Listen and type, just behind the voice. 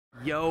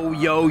Yo,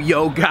 yo,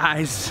 yo,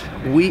 guys.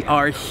 We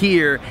are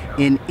here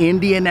in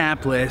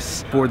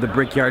Indianapolis for the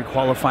Brickyard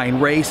qualifying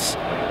race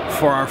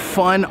for our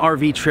fun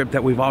RV trip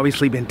that we've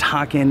obviously been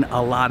talking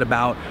a lot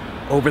about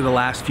over the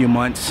last few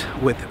months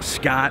with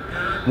Scott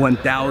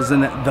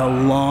 1000, the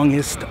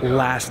longest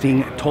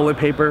lasting toilet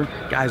paper.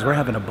 Guys, we're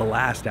having a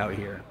blast out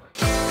here.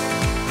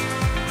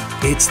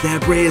 It's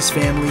That Reyes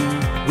Family.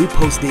 We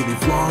post daily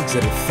vlogs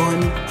that are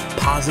fun,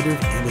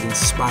 positive, and that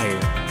inspire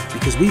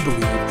because we believe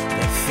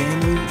that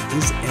family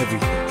is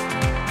everything.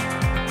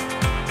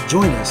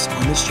 Join us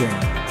on this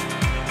journey.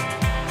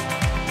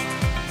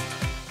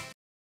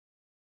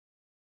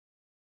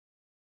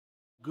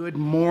 Good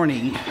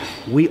morning.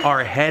 We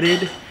are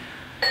headed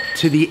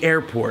to the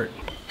airport.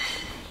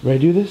 Ready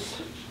to do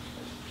this?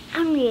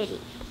 I'm ready.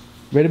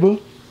 Ready,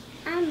 boo?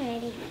 I'm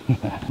ready.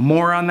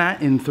 More on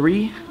that in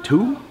 3,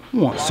 2,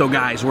 1. So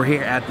guys, we're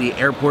here at the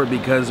airport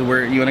because you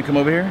wanna come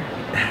over here?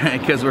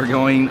 Because we're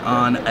going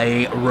on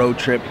a road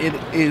trip. It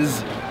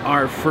is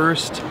our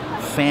first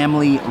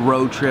family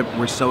road trip.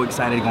 We're so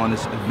excited to go on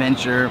this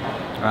adventure.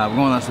 We're going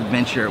on this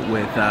adventure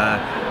with,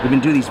 we've been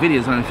doing these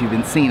videos, I don't know if you've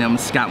been seeing them,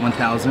 Scott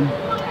 1000.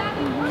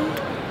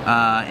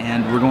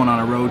 And we're going on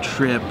a road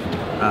trip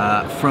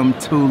from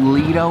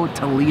Toledo,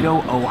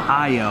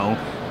 Ohio,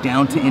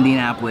 down to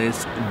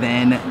Indianapolis,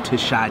 then to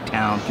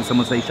Chi-Town. Can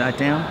someone say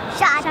Chi-Town?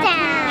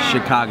 Chi-Town.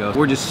 Chicago.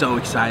 We're just so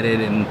excited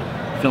and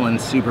feeling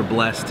super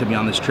blessed to be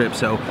on this trip.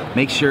 So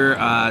make sure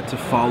to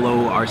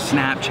follow our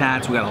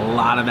Snapchats. We got a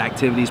lot of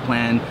activities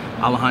planned.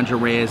 Alejandro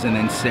Reyes and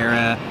then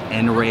Sarah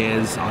and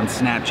Reyes on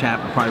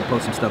Snapchat. We'll probably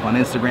post some stuff on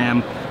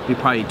Instagram. We're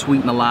probably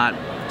tweeting a lot.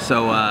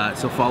 So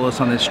so follow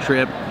us on this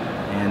trip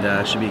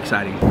and should be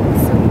exciting. So we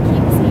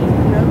keep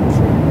saying road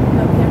trip,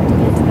 but we have to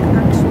get to the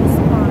actual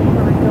spot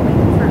where we're going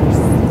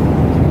first.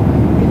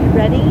 Are you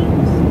ready?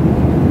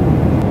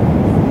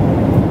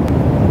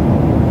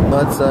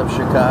 What's up,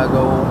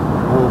 Chicago?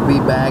 We'll be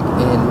back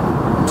in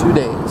 2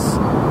 days.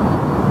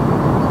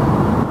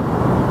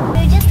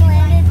 We just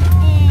landed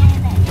in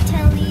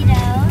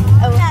Toledo,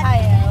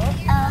 Ohio.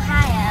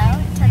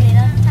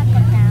 Toledo, Taco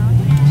Town.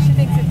 She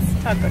thinks it's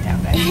Taco Town,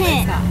 guys. But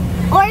it's not.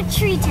 Or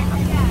Tree Town.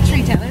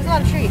 Tree Town. There's a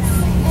lot of trees.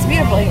 It's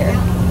beautiful here.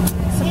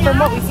 So from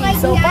what we've seen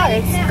so far,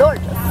 it's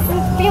gorgeous.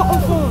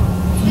 Beautiful.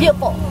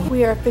 Beautiful.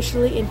 We are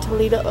officially in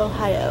Toledo,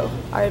 Ohio.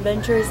 Our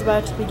adventure is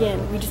about to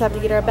begin. We just have to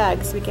get our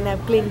bags so we can have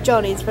clean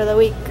chonies for the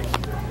week.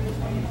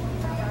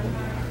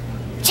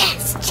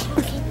 Yes.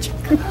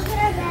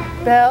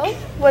 Belle,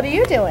 what are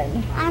you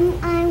doing?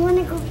 I want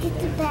to go get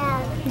the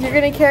bag. You're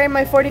gonna carry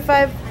my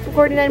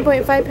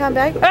 49.5 pound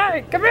bag?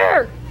 Hey, come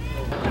here!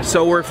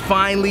 So we're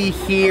finally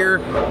here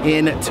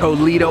in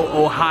Toledo,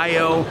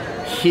 Ohio,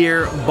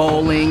 here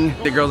bowling.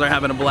 The girls are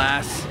having a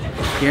blast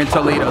here in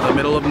Toledo, the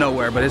middle of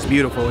nowhere, but it's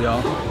beautiful,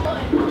 y'all.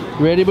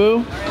 Ready,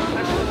 boo?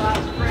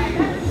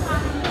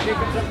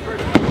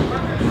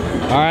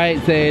 All right,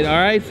 Sadie.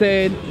 All right,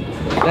 Sadie.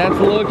 That's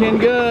looking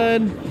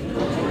good.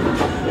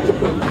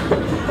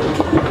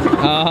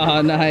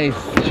 Ah, nice.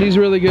 She's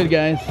really good,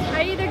 guys.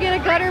 I either get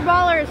a gutter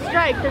ball or a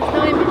strike. There's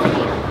no in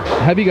between.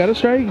 Have you got a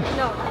strike?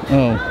 No.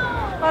 Oh.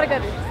 A lot of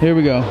gutters. Here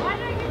we go.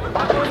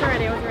 I wasn't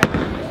ready.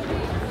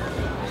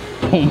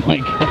 Oh my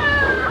god.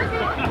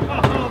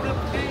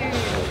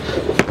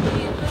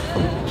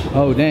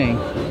 Oh dang.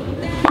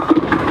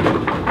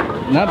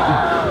 Not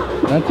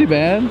too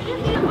bad.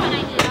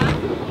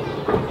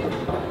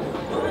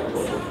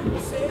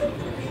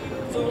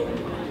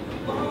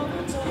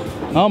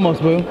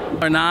 Almost, boo.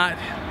 Are not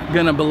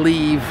gonna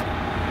believe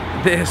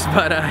this,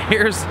 but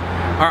here's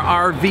our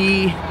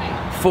RV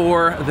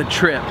for the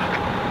trip.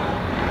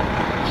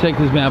 Check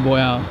this bad boy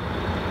out.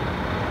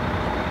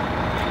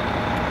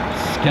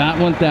 Scott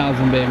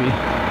 1000, baby.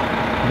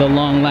 The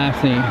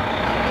long-lasting.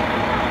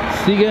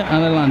 Siga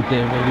adelante,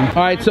 baby.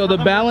 All right, so the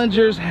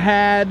Ballingers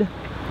had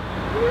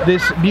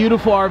this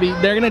beautiful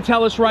RV. They're gonna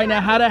tell us right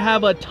now how to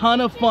have a ton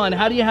of fun.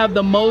 How do you have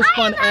the most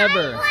fun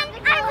ever?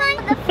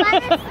 The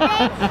funnest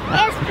thing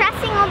is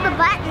pressing all the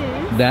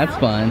buttons. That's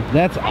fun.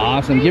 That's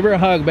awesome. Give her a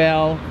hug,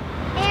 Belle.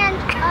 And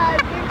your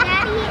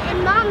daddy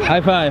and mom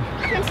High five.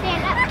 can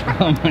stand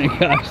up. Oh my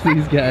gosh,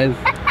 these guys.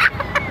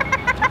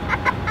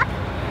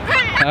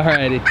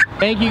 Alrighty.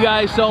 Thank you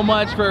guys so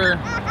much for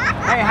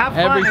have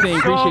fun. everything.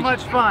 It's so Appreciate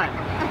much fun.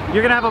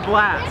 You're gonna have a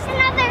blast. There's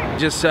another.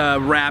 Just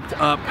wrapped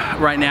up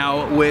right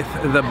now with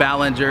the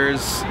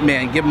Ballingers.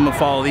 Man, give them a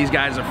follow. These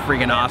guys are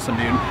freaking awesome,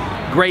 dude.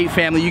 Great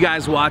family. You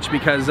guys watch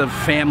because of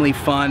family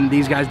fun.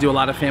 These guys do a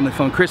lot of family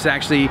fun. Chris is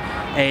actually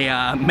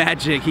a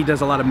magic. He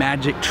does a lot of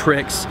magic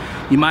tricks.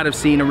 You might have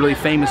seen a really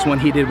famous one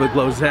he did with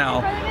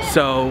Glozell.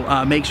 So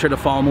make sure to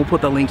follow him. We'll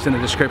put the links in the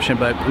description,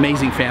 but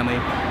amazing family.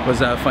 It was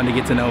fun to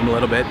get to know him a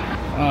little bit.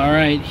 All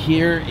right,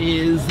 here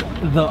is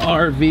the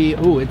RV.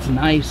 Oh, it's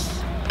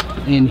nice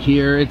in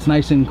here. It's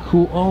nice and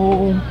cool.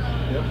 Oh,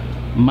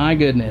 my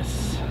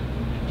goodness.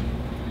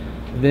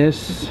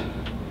 This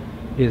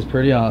is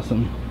pretty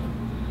awesome.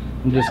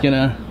 I'm just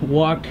gonna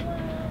walk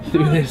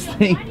through this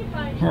thing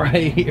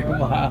right here.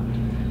 Wow.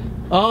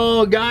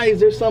 Oh, guys,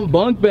 there's some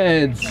bunk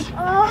beds.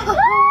 Oh.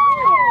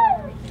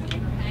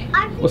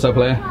 What's up,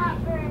 player?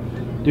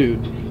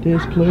 Dude,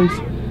 this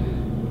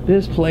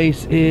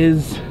place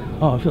is,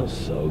 oh, it feels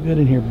so good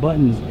in here.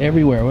 Buttons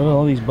everywhere. What are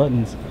all these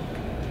buttons?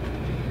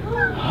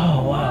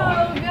 Oh,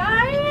 wow. Oh,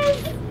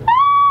 guys!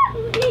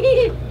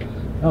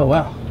 Oh,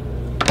 wow.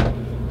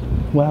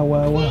 Wow,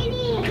 wow, wow.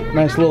 Sadie,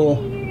 Nice little...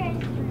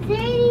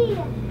 Sadie,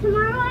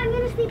 tomorrow I'm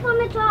going to sleep on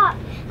the top.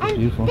 And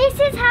Beautiful. this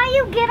is how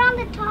you get on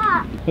the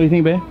top. What do you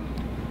think, babe?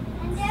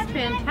 It's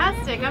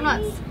fantastic. I'm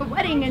not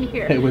sweating in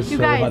here. It was you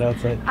so guys, hot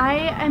outside. I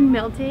am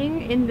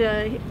melting in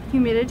the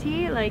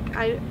humidity. Like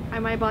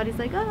my body's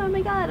like, oh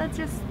my god, let's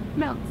just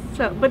melt.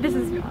 So, but this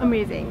is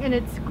amazing, and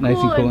it's cool, Nice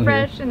and cool in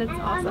fresh, here. and it's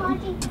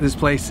awesome. This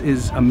place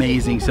is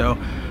amazing, so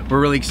we're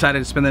really excited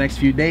to spend the next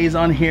few days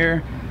on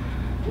here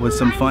with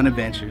some fun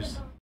adventures.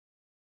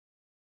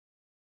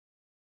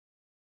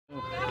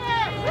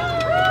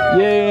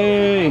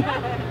 Yay!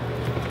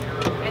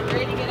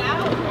 Ready to get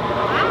out?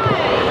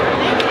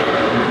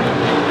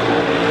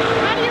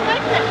 How do you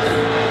like this?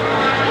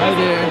 Hi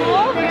there.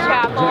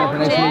 Jennifer,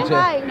 nice to meet you.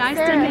 Nice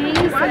to meet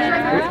you.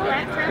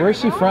 Where's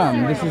she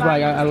from? This is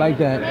like, I like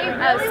that.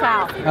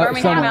 South.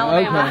 Birmingham,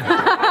 Alabama. Okay.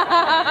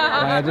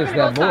 I just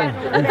that boy.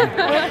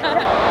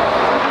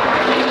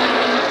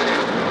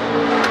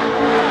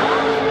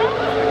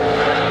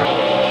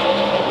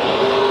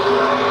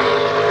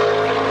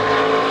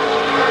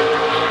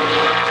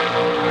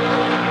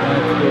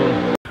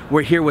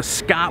 We're here with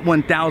Scott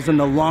 1000,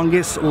 the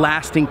longest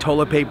lasting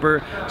toilet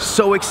paper.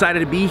 So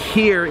excited to be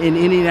here in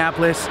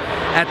Indianapolis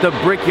at the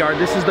Brickyard.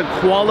 This is the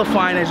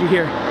qualifying, as you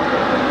hear.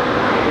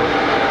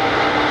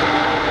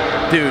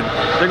 Dude,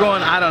 they're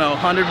going, I don't know,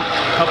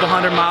 couple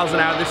hundred miles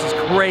an hour. This is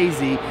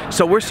crazy.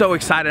 So we're so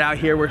excited out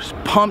here. We're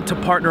pumped to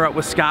partner up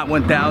with Scott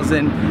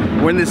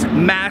 1000. We're in this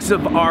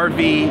massive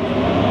RV.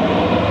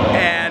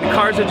 And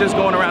cars are just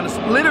going around us.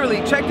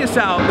 Literally, check this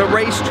out. The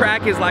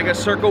racetrack is like a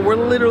circle. We're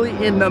literally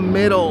in the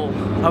middle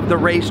of the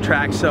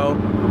racetrack. So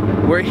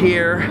we're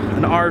here,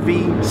 an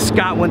RV,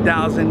 Scott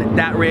 1000,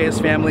 That Reyes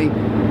Family.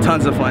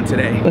 Tons of fun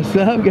today. What's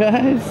up,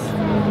 guys?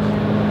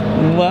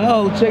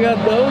 Wow, check out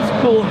those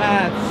cool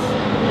hats.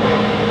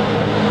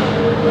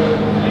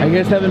 Are you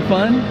guys having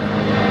fun?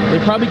 They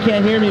probably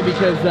can't hear me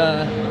because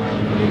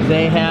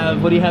they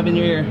have, what do you have in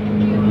your ear?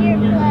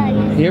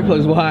 Earplugs.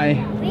 Earplugs, why?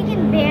 We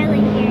can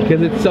barely hear you.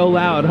 Because it's so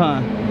loud,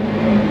 huh?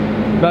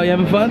 Belle, you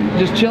having fun?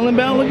 Just chilling,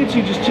 Belle? Look at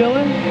you, just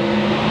chilling.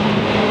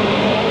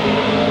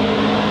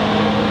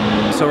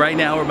 So right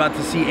now we're about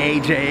to see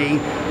AJ,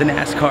 the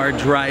NASCAR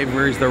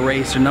drivers, the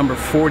racer number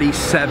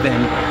 47.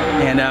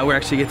 And we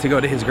actually get to go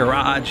to his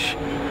garage.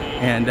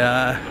 And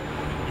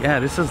yeah,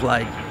 this is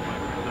like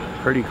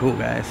pretty cool,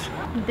 guys.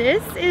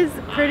 This is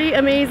pretty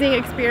amazing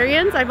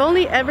experience. I've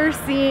only ever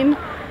seen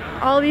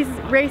all these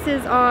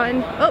races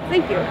on, oh,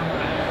 thank you,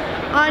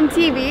 on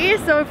TV.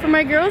 So for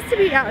my girls to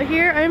be out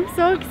here, I'm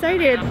so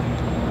excited.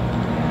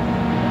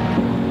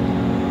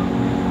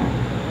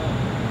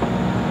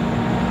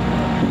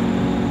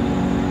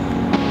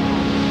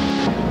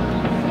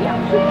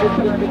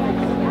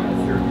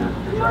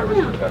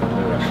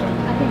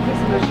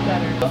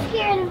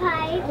 Scared of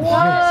heights.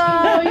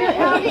 Whoa, you're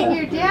helping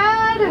your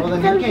dad? Well,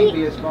 then you can't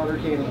be a spotter,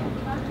 can you?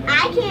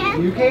 I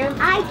can. You can?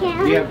 I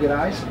can. You have good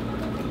eyes?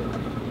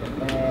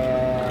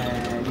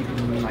 And you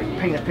can like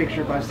paint a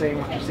picture by saying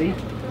what you see?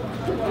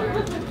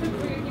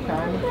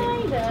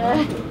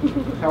 Kinda.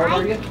 How old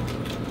are you?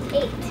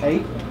 8.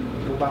 8?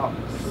 In about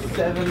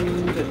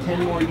 7 to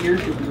 10 more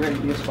years, you'll be ready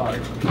to be a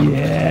spotter.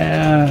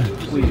 Yeah.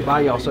 Squeeze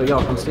by y'all so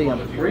y'all can see them.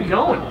 Where are you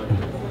going?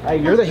 Hey,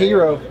 you're the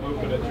hero.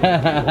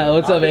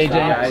 What's up, AJ?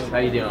 Guys, how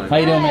you doing? How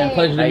you doing, man?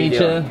 Pleasure to meet you.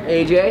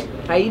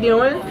 AJ, how you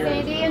doing?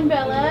 Sadie and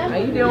Bella. How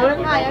you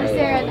doing? Hi, I'm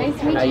Sarah. Nice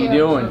to meet you. How you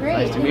doing?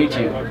 Great. Nice to meet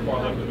you.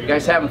 You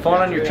guys having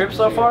fun on your trip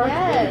so far?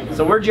 Yes.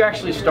 So where'd you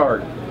actually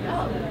start?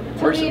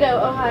 Toledo,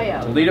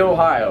 Ohio. Toledo,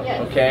 Ohio.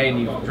 Yes. Okay, and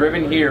you've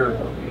driven here.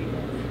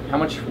 How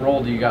much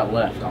roll do you got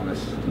left on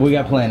this? We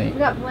got plenty. We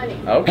got plenty.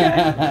 Okay.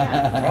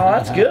 Oh,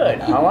 that's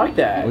good. I like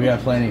that. We got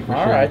plenty for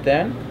All sure. right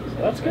then.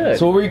 So that's good.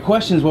 So what were your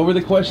questions? What were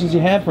the questions you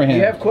had for him?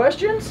 You have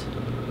questions?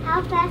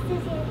 How fast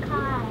is your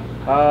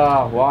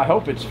car? Well, I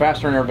hope it's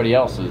faster than everybody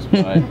else's,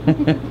 but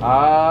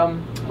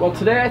well,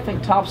 today I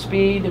think top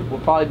speed will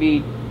probably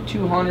be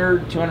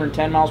 200,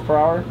 210 miles per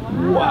hour.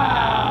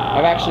 Wow.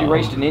 I've actually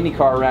raced an Indy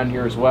car around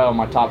here as well.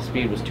 My top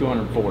speed was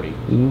 240.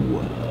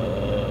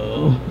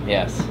 Whoa.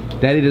 Yes.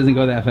 Daddy doesn't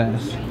go that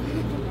fast.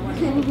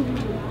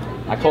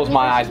 I close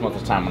my eyes most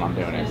of the time when I'm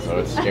doing it, so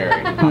it's scary.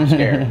 I'm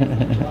scared.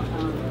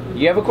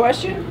 You have a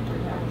question?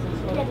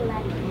 Good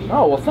luck.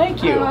 Oh, well,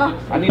 thank you.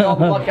 I need all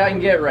the luck I can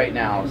get right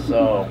now,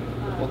 so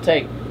we'll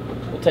take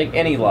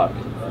any luck.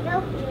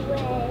 Nope, you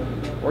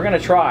win. We're gonna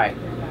try.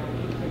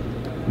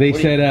 They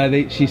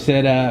said, she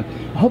said, I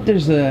hope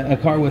there's a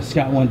car with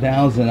Scott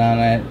 1000 on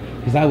it,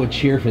 because I would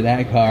cheer for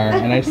that car.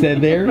 And I said,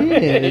 there is.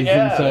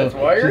 Yeah, and so that's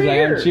why you're she's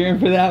here. like, I'm cheering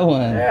for that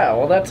one. Yeah,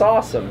 well, that's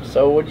awesome.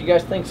 So, what do you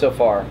guys think so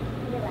far?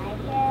 You like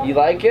it? You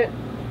like it?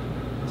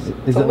 Is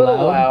It's a little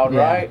loud,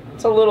 Yeah. right?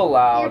 It's a little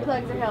loud.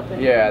 Earplugs are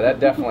helping. Yeah, that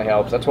definitely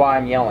helps. That's why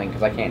I'm yelling,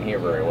 because I can't hear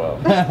very well.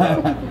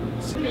 So,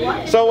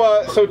 kids.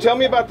 So tell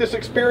me about this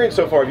experience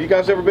so far. Have you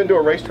guys ever been to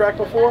a racetrack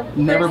before?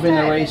 Never been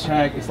to a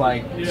racetrack. It's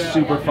like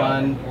super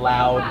fun,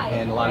 loud,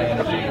 and a lot of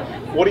energy.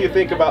 What do you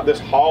think about this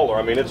hauler?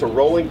 I mean, it's a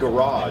rolling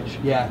garage.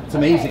 Yeah, it's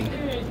amazing.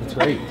 It's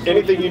great.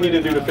 Anything you need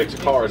to do to fix a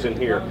car is in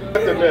here. I have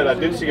to admit, I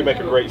did see you make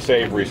a great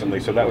save recently,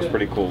 so that was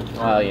pretty cool.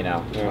 Well, you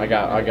know, I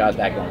got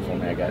that going for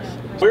me, I guess.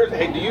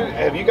 Hey,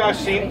 have you guys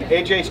seen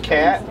AJ's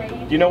cat?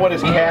 Do you know what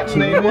his cat's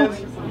name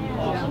is?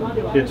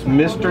 It's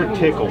Mr.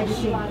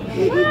 Tickles.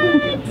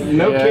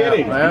 No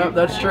kidding. Yeah,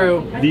 that's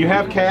true. Do you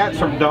have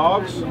cats or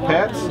dogs,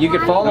 pets? You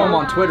can follow him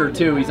on Twitter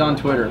too. He's on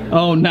Twitter.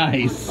 Oh,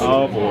 nice.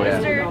 Oh boy.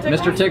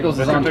 Mr. Tickles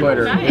is on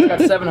Twitter. He's got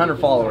 700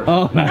 followers.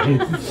 Oh,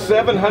 nice.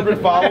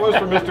 700 followers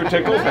for Mr.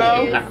 Tickles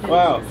now?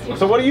 Wow.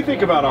 So what do you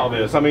think about all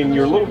this? I mean,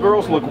 your little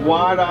girls look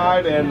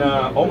wide-eyed and,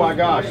 oh my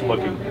gosh,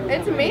 looking.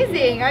 It's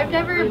amazing. I've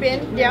never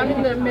been down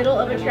in the middle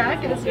of a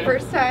track, and it's the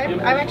first time.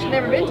 I've actually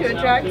never been to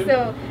a track,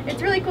 so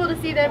it's really cool to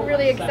see them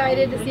really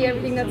excited to see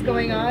everything that's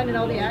going on and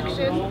all the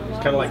action.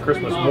 It's kind of like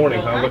Christmas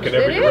morning, huh? Looking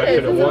every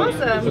direction at once.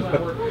 It's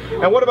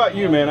awesome. And what about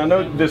you, man? I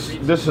know this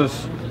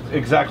is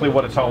exactly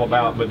what it's all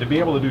about, but to be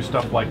able to do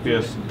stuff like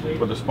this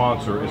with a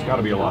sponsor, it's got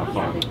to be a lot of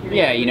fun.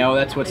 Yeah, you know,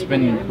 that's what's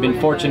been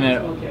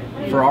fortunate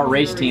for our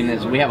race team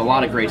is we have a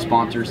lot of great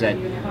sponsors that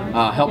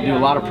help do a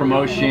lot of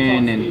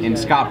promotion, and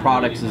Scott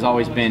Products has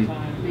always been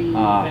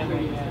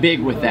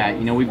big with that.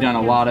 You know, we've done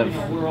a lot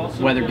of,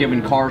 whether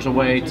giving cars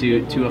away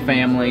to a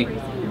family,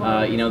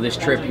 you know, this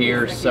trip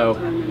here. So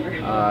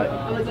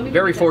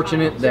very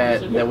fortunate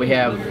that we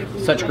have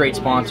such great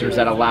sponsors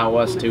that allow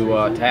us to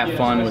have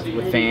fun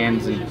with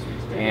fans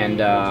and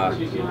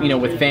you know,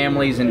 with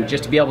families, and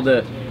just to be able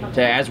to,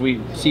 as we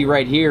see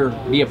right here,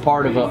 be a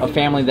part of a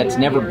family that's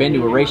never been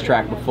to a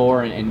racetrack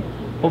before, and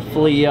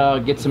hopefully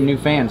get some new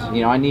fans.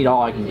 You know, I need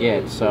all I can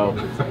get. So,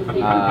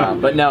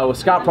 but no,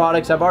 Scott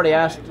Products. I've already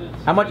asked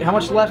how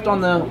much left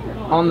on the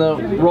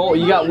roll.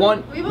 You got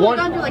one. We've only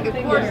gone through like a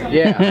quarter.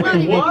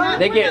 Yeah. What?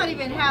 They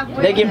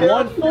get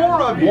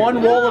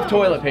one roll of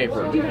toilet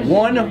paper.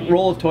 One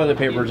roll of toilet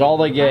paper is all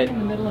they get.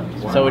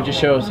 So it just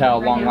shows how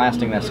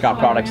long-lasting that Scott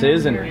Products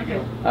is, and we're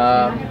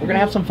gonna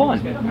have some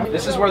fun.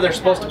 This is where they're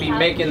supposed to be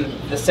making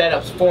the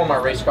setups for my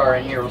race car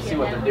in here. We'll see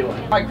what they're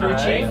doing. My crew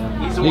chief,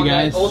 he's the one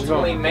that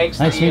ultimately makes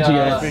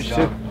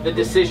the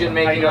decision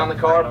making on the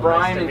car.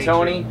 Brian and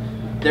Tony,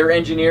 they're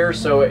engineers,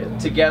 so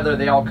together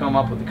they all come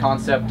up with the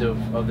concept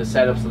of the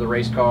setups of the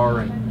race car,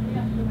 and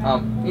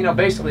you know,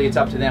 basically it's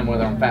up to them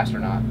whether I'm fast or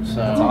not. So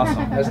that's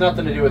awesome. It has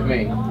nothing to do with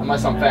me.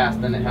 Unless I'm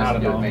fast, then it has to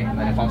do with me. And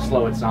then if I'm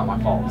slow, it's not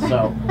my fault.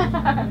 So,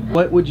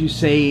 what would you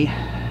say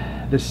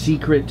the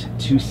secret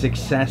to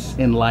success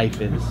in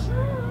life is?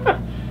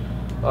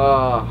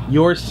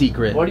 Your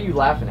secret. What are you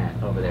laughing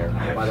at over there,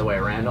 by the way,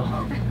 Randall?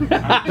 I'm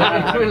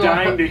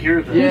dying to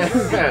hear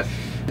this. Yes.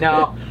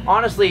 No,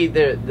 honestly,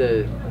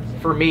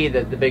 for me,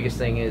 the biggest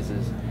thing is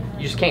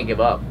you just can't give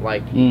up.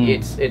 Like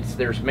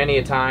there's many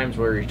a times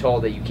where you're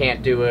told that you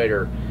can't do it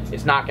or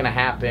it's not going to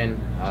happen.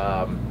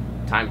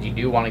 Times you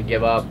do want to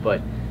give up,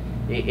 but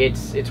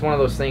it's one of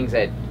those things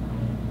that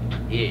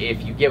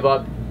if you give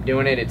up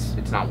doing it,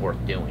 it's not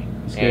worth doing.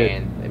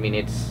 And I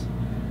mean,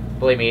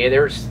 believe me,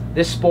 there's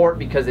this sport,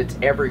 because it's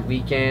every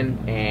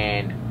weekend,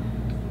 and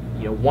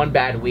you know, one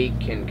bad week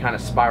can kind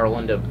of spiral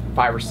into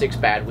 5 or 6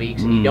 bad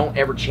weeks, and you don't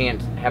ever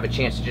have a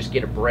chance to just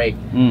get a break.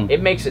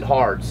 It makes it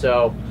hard.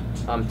 So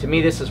to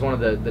me, this is one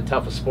of the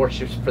toughest sports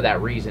just for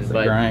that reason.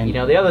 But you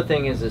know, the other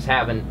thing is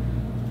having,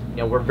 you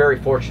know, we're very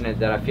fortunate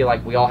that I feel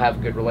like we all have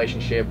a good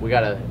relationship. We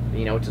got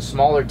you know, it's a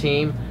smaller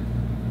team,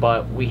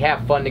 but we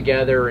have fun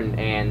together,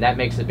 and that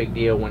makes a big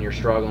deal when you're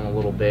struggling a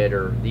little bit,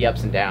 or the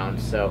ups and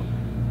downs. So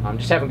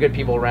just having good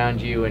people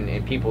around you,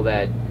 and people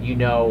that you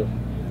know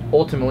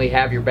ultimately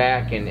have your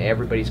back, and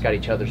everybody's got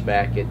each other's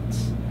back.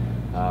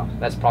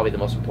 That's probably the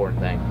most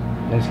important thing.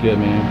 That's good,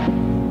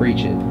 man.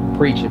 Preach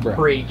it, bro.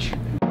 Preach.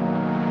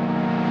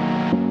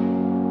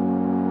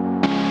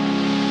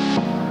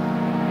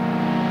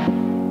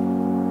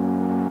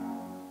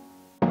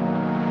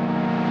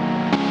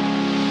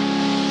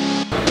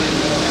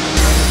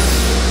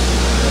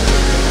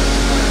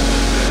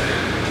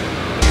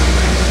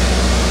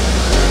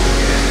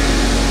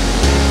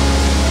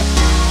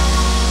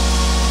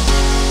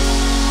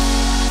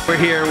 We're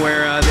here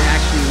where they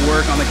actually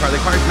work on the car. The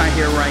car's not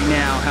here right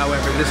now.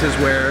 However, this is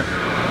where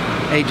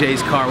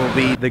AJ's car will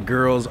be. The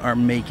girls are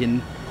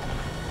making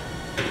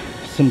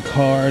some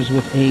cars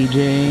with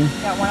AJ.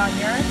 Got one on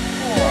yours?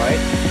 Cool. All right.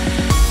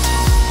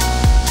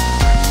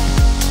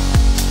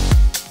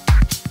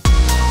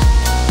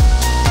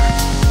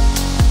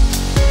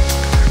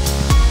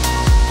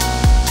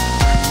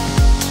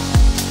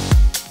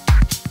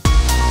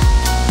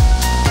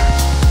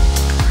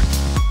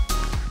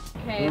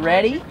 Okay,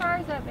 ready?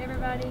 Cars up,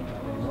 everybody.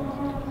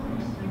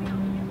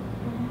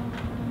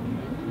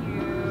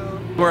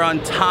 We're on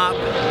top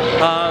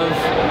of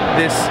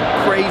this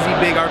crazy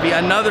big RV.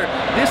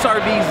 This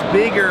RV's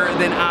bigger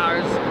than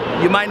ours.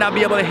 You might not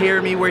be able to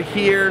hear me. We're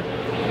here,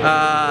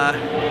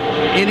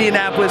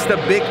 Indianapolis, the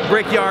big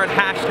Brickyard,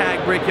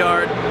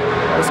 #Brickyard.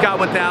 the Scott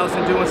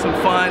 1000, doing some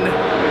fun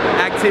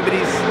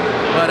activities.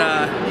 But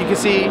you can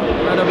see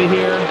right over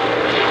here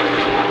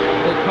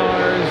the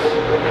cars.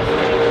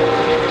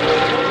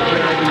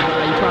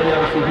 You probably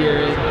obviously hear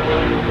it.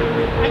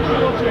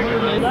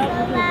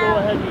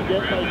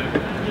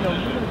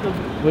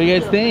 What do you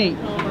guys think?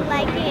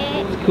 Like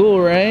it. It's cool,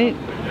 right?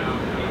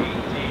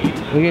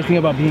 What do you guys think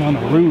about being on the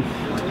roof?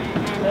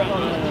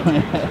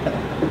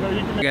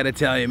 I gotta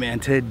tell you, man,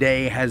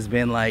 today has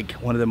been like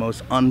one of the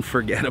most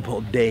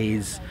unforgettable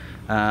days.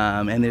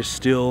 And there's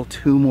still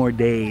 2 more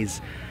days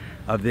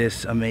of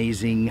this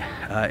amazing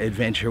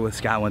adventure with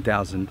Scott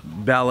 1000.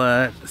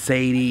 Bella,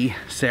 Sadie,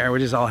 Sarah, we're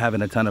just all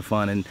having a ton of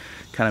fun, and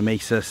kind of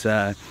makes us,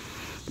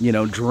 you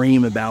know,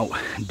 dream about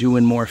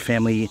doing more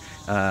family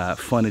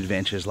fun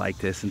adventures like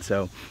this. And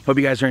so hope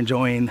you guys are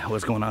enjoying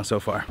what's going on so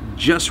far.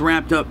 Just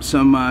wrapped up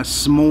some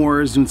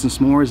s'mores, doing some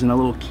s'mores and a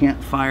little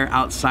campfire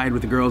outside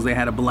with the girls. They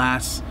had a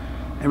blast.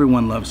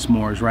 Everyone loves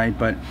s'mores, right?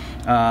 But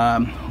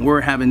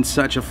we're having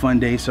such a fun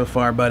day so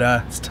far, but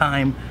it's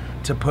time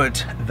to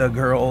put the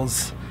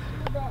girls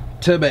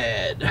to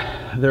bed.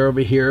 They're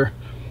over here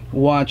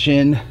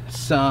watching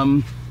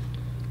some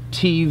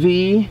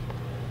TV.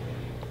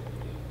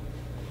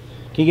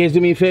 Can you guys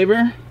do me a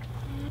favor?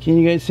 Can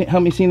you guys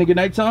help me sing the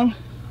goodnight song?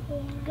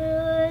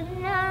 Good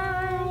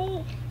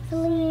night,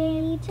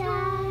 sleep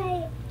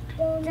tight,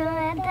 don't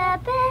let the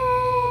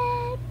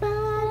bed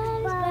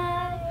bugs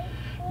bite.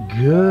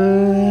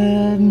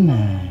 Good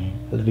night.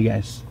 Love you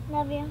guys.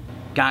 Love you.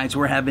 Guys,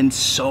 we're having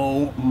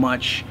so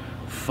much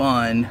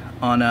fun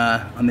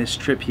on this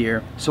trip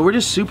here. So we're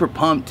just super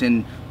pumped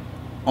and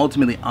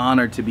ultimately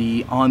honored to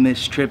be on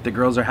this trip. The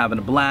girls are having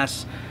a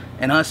blast,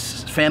 and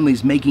us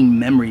families making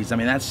memories. I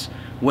mean, that's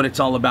what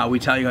it's all about. We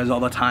tell you guys all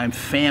the time,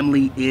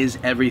 family is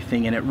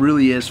everything, and it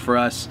really is for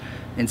us.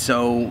 And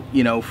so,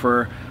 you know,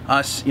 for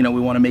us, you know, we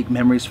want to make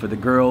memories for the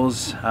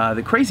girls.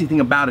 The crazy thing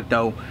about it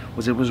though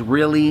was it was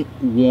really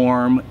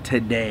warm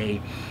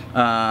today,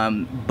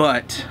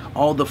 but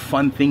all the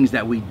fun things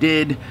that we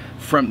did,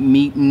 from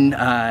meeting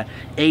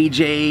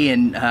AJ,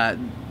 and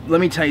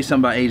let me tell you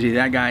something about AJ.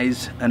 That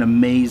guy's an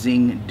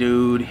amazing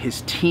dude.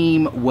 His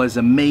team was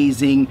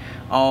amazing.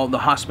 All the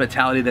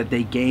hospitality that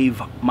they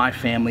gave my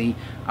family,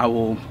 I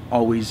will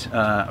always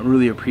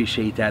really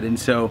appreciate that. And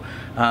so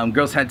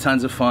girls had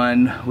tons of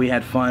fun. We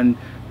had fun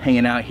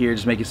hanging out here,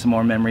 just making some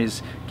more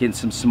memories, getting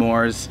some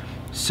s'mores.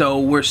 So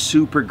we're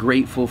super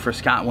grateful for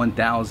Scott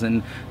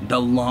 1000, the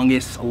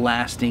longest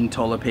lasting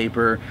toilet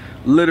paper,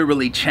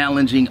 literally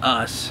challenging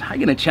us. How are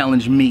you gonna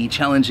challenge me?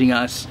 Challenging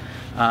us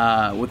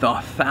with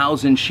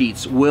 1,000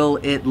 sheets. Will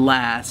it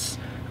last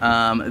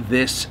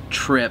this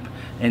trip?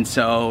 And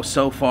so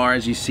far,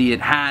 as you see,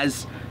 it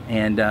has,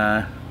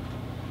 and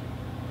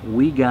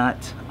we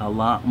got a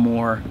lot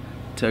more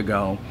to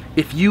go.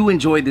 If you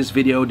enjoyed this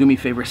video, do me a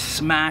favor,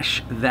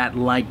 smash that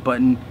like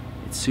button.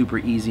 It's super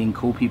easy and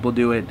cool people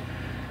do it.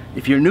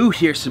 If you're new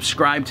here,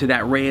 subscribe to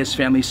That Reyes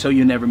Family so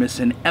you never miss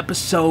an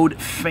episode.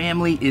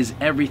 Family is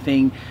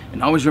everything.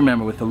 And always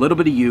remember, with a little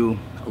bit of you,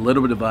 a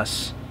little bit of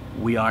us,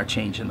 we are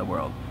changing the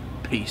world.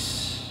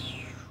 Peace.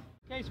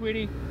 Okay,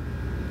 sweetie.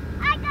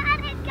 I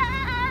gotta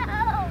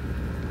go.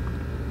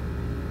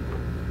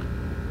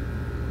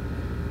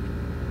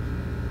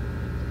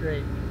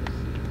 Great.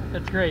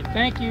 That's great.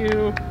 Thank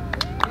you.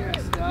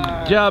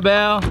 Good job,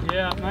 Al.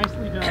 Yeah,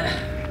 nicely done.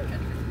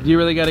 Do you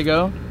really gotta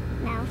go?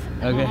 No.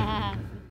 Okay.